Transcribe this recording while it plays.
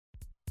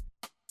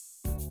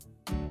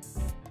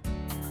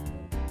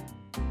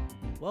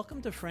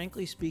Welcome to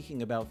Frankly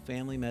Speaking About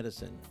Family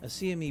Medicine, a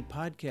CME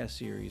podcast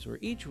series where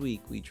each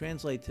week we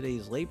translate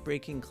today's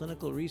late-breaking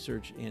clinical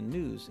research and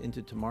news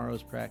into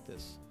tomorrow's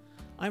practice.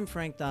 I'm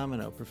Frank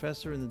Domino,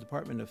 professor in the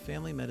Department of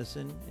Family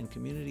Medicine and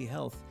Community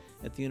Health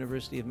at the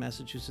University of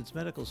Massachusetts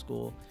Medical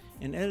School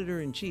and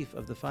editor-in-chief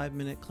of the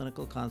 5-Minute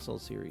Clinical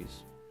Consult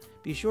series.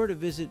 Be sure to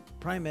visit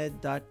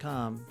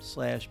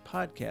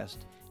primed.com/podcast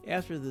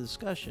after the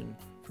discussion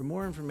for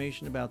more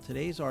information about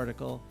today's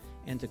article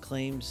and to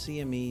claim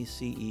CME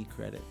CE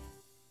credit.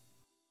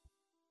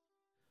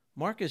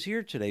 Mark is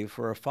here today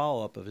for a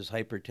follow-up of his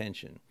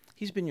hypertension.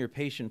 He's been your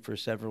patient for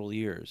several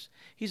years.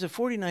 He's a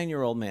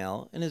 49-year-old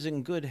male and is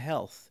in good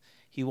health.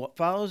 He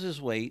follows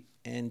his weight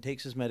and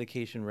takes his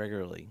medication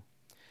regularly.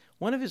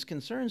 One of his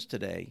concerns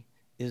today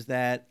is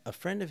that a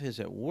friend of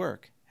his at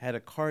work had a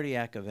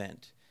cardiac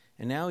event,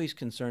 and now he's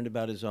concerned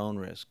about his own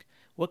risk.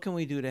 What can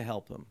we do to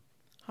help him?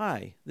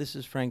 Hi, this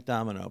is Frank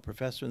Domino,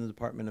 professor in the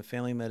Department of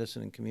Family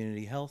Medicine and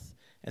Community Health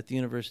at the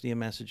University of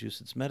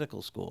Massachusetts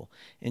Medical School.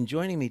 And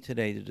joining me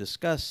today to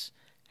discuss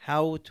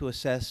how to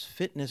assess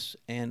fitness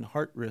and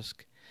heart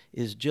risk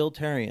is Jill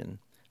Therrien,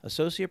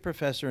 Associate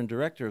Professor and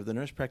Director of the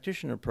Nurse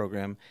Practitioner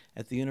Program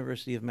at the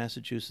University of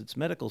Massachusetts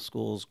Medical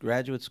School's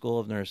Graduate School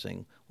of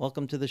Nursing.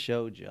 Welcome to the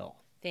show, Jill.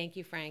 Thank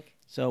you, Frank.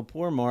 So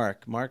poor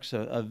Mark. Mark's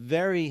a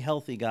very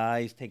healthy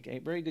guy. He's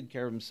taking very good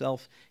care of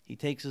himself. He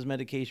takes his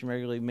medication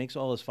regularly, makes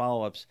all his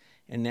follow-ups,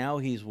 and now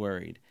he's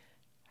worried.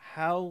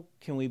 How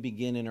can we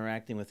begin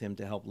interacting with him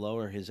to help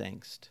lower his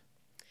angst?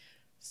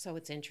 So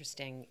it's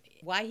interesting.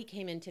 Why he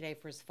came in today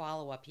for his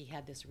follow-up, he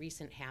had this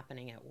recent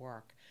happening at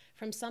work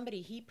from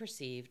somebody he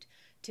perceived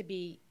to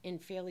be in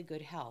fairly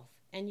good health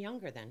and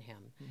younger than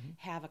him,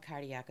 have a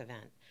cardiac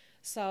event.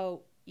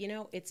 So, you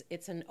know,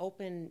 it's an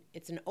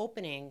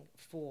opening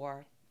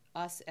for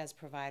us as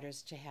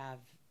providers to have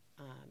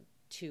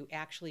to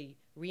actually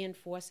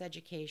reinforce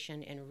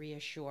education and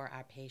reassure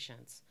our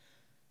patients.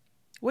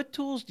 What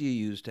tools do you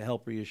use to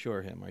help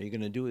reassure him? Are you going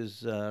to do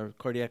his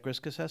cardiac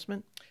risk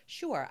assessment?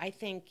 Sure. I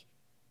think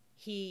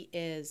he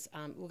is,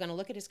 we're going to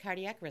look at his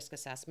cardiac risk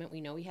assessment.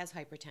 We know he has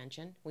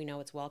hypertension. We know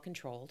it's well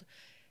controlled.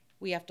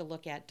 We have to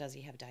look at, does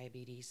he have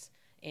diabetes?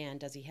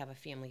 And does he have a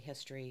family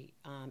history?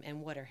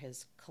 And what are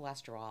his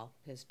cholesterol,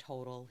 his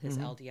total, his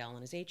LDL, and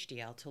his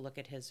HDL to look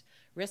at his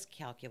risk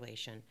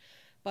calculation.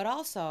 But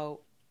also,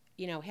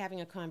 you know,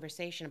 having a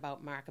conversation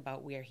about Mark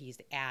about where he's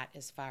at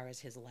as far as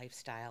his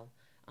lifestyle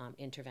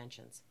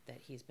interventions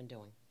that he's been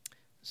doing.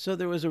 So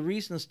there was a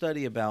recent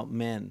study about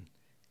men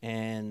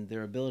and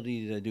their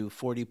ability to do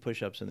 40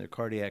 push-ups and their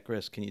cardiac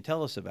risk. Can you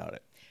tell us about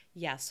it?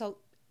 Yeah, so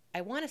I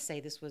want to say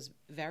this was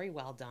very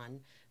well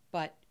done,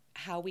 but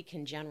how we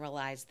can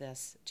generalize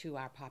this to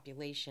our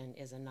population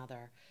is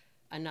another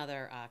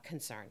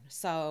concern.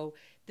 So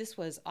this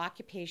was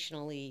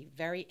occupationally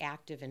very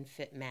active and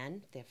fit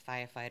men. They're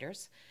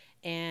firefighters,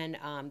 and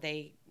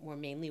they were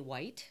mainly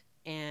white,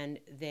 and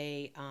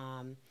they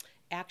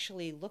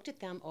actually looked at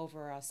them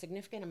over a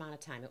significant amount of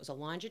time. It was a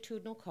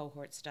longitudinal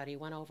cohort study,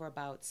 went over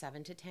about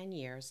 7 to 10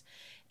 years,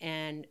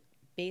 and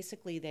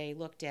basically they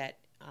looked at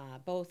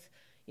both.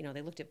 You know,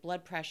 they looked at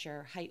blood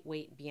pressure, height,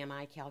 weight,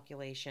 BMI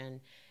calculation,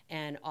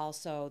 and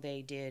also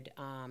they did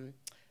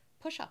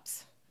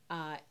push-ups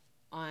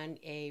on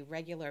a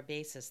regular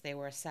basis. They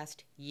were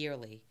assessed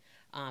yearly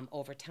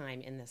over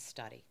time in this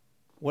study.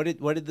 What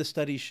did the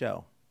study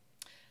show?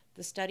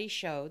 The study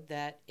showed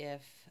that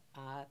if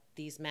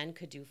these men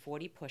could do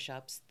 40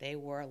 push-ups, they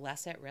were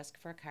less at risk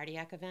for a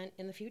cardiac event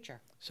in the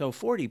future. So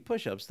 40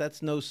 push-ups,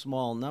 that's no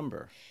small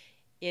number.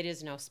 It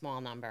is no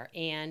small number.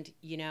 And,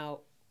 you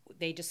know,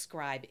 they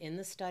describe in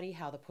the study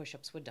how the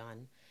push-ups were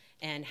done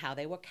and how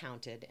they were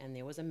counted, and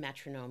there was a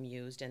metronome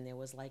used, and there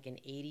was like an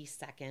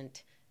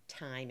 80-second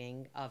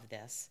timing of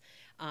this.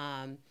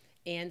 And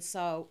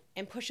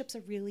push-ups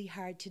are really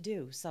hard to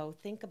do. So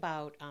think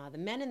about the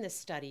men in this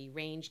study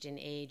ranged in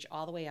age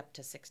all the way up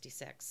to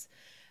 66.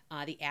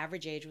 The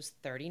average age was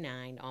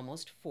 39,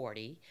 almost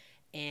 40,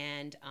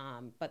 and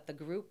but the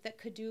group that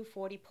could do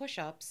 40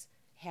 push-ups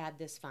had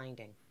this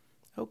finding.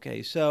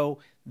 Okay, so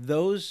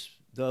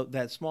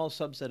that small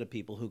subset of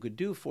people who could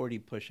do 40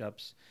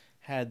 push-ups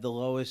had the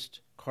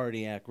lowest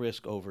cardiac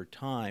risk over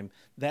time.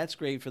 That's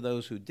great for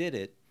those who did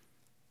it.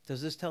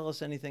 Does this tell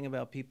us anything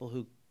about people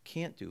who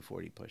can't do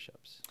 40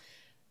 push-ups?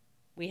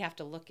 We have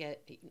to look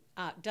at,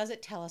 does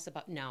it tell us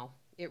about, no,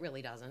 it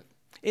really doesn't.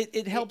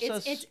 It helps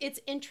us. It's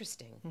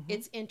interesting.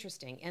 It's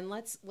interesting. And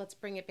let's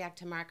bring it back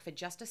to Mark for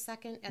just a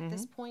second at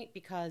this point,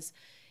 because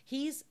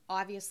he's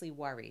obviously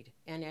worried.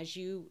 And as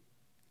you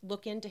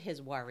look into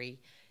his worry,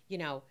 you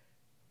know,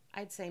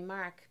 I'd say,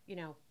 Mark, you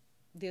know,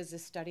 there's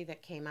this study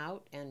that came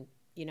out, and,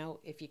 you know,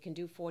 if you can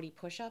do 40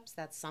 push-ups,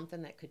 that's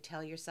something that could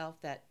tell yourself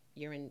that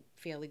you're in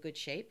fairly good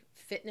shape,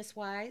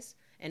 fitness-wise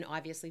and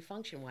obviously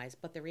function-wise.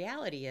 But the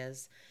reality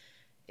is,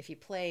 if you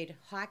played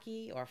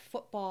hockey or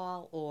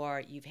football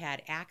or you've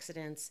had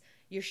accidents,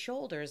 your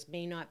shoulders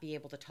may not be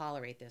able to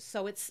tolerate this.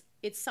 So it's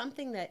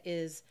something that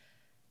is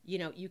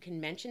you can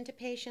mention to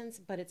patients,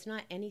 but it's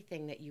not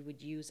anything that you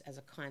would use as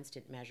a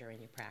constant measure in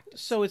your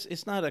practice. So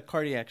it's not a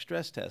cardiac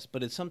stress test,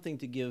 but it's something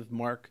to give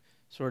Mark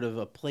sort of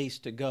a place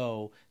to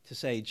go to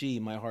say, gee,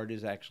 my heart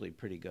is actually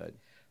pretty good.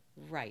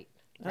 Right.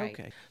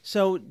 Okay.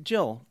 So,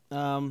 Jill,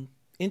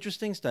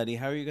 interesting study.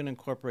 How are you going to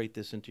incorporate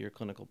this into your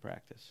clinical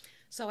practice?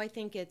 So I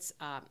think it's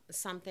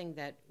something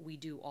that we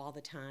do all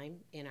the time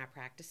in our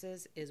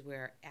practices is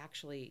we're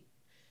actually,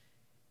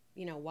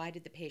 why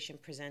did the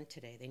patient present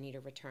today? They need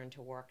a return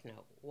to work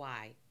note.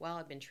 Why? Well,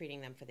 I've been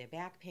treating them for their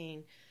back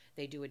pain.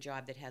 They do a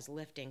job that has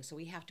lifting. So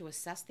we have to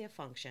assess their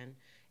function,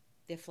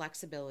 their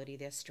flexibility,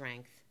 their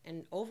strength,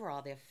 and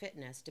overall their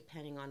fitness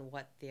depending on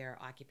what their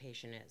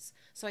occupation is.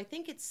 So I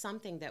think it's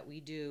something that we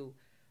do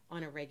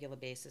on a regular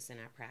basis in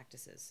our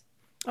practices.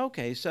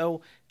 Okay,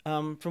 so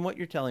from what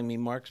you're telling me,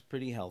 Mark's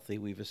pretty healthy.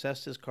 We've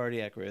assessed his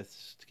cardiac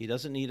risk. He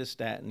doesn't need a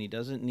statin. He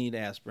doesn't need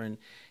aspirin.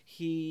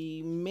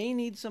 He may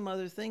need some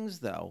other things,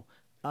 though.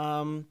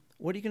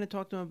 What are you going to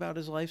talk to him about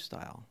his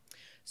lifestyle?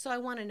 So I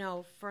want to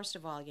know, first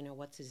of all,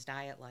 what's his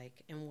diet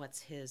like and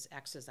what's his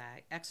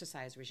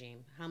exercise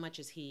regime? How much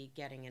is he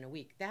getting in a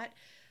week?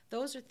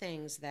 Those are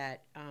things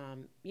that,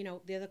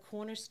 they're the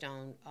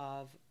cornerstone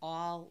of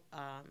all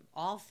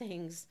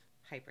things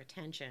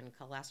hypertension,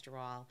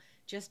 cholesterol,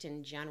 just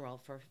in general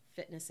for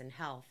fitness and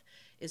health,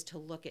 is to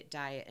look at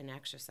diet and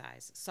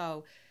exercise.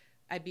 So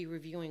I'd be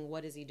reviewing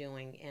what is he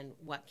doing and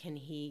what can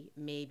he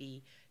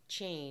maybe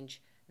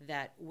change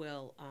that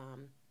will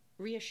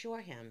reassure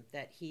him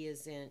that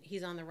he's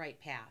on the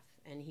right path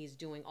and he's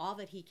doing all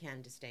that he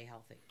can to stay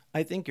healthy.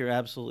 I think you're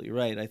absolutely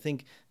right. I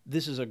think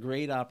this is a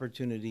great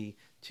opportunity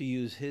to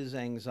use his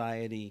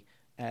anxiety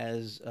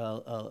as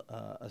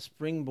a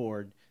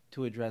springboard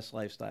to address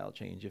lifestyle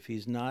change. If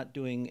he's not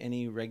doing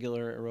any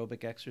regular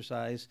aerobic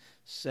exercise,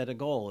 set a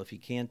goal. If he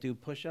can't do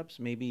push-ups,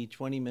 maybe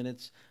 20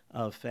 minutes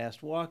of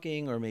fast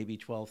walking or maybe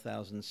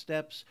 12,000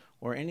 steps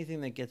or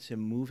anything that gets him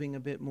moving a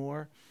bit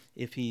more.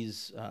 If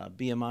his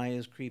BMI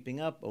is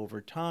creeping up over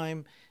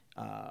time,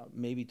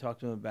 maybe talk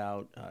to him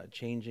about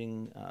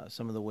changing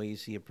some of the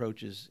ways he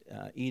approaches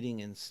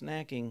eating and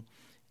snacking.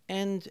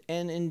 And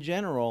in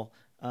general,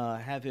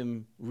 have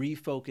him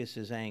refocus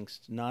his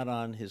angst not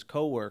on his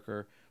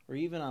coworker or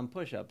even on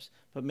push-ups,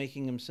 but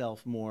making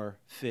himself more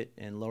fit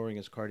and lowering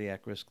his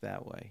cardiac risk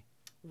that way.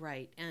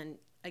 Right. And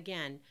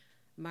again,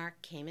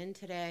 Mark came in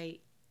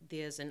today.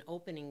 There's an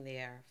opening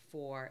there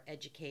for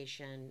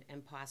education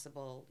and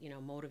possible,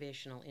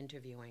 motivational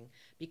interviewing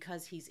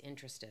because he's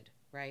interested,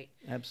 right?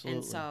 Absolutely.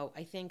 And so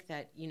I think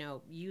that,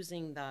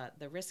 using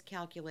the risk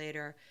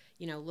calculator,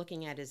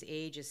 looking at his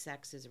age, his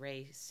sex, his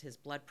race, his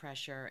blood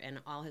pressure,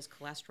 and all his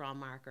cholesterol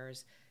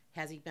markers.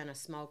 Has he been a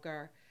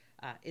smoker?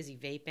 Is he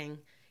vaping?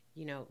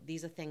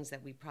 These are things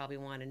that we probably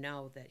want to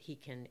know that he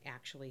can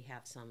actually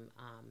have some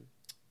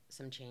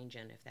change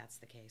in if that's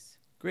the case.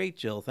 Great,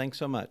 Jill. Thanks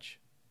so much.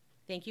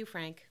 Thank you,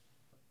 Frank.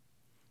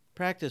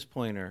 Practice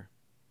pointer.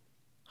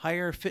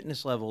 Higher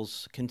fitness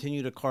levels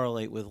continue to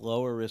correlate with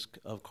lower risk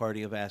of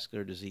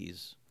cardiovascular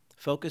disease.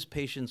 Focus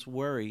patients'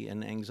 worry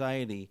and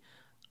anxiety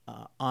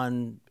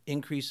on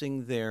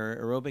increasing their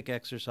aerobic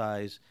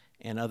exercise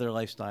and other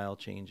lifestyle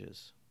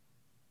changes.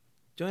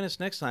 Join us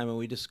next time when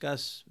we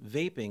discuss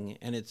vaping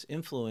and its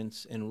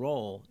influence and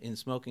role in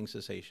smoking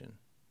cessation.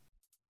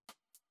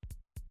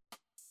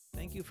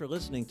 Thank you for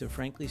listening to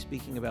Frankly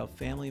Speaking About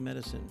Family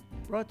Medicine,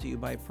 brought to you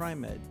by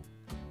PrimeMed.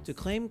 To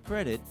claim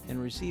credit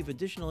and receive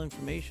additional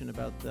information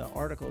about the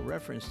article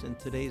referenced in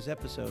today's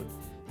episode,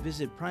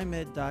 visit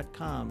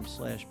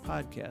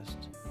primemed.com/podcast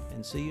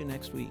and see you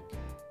next week.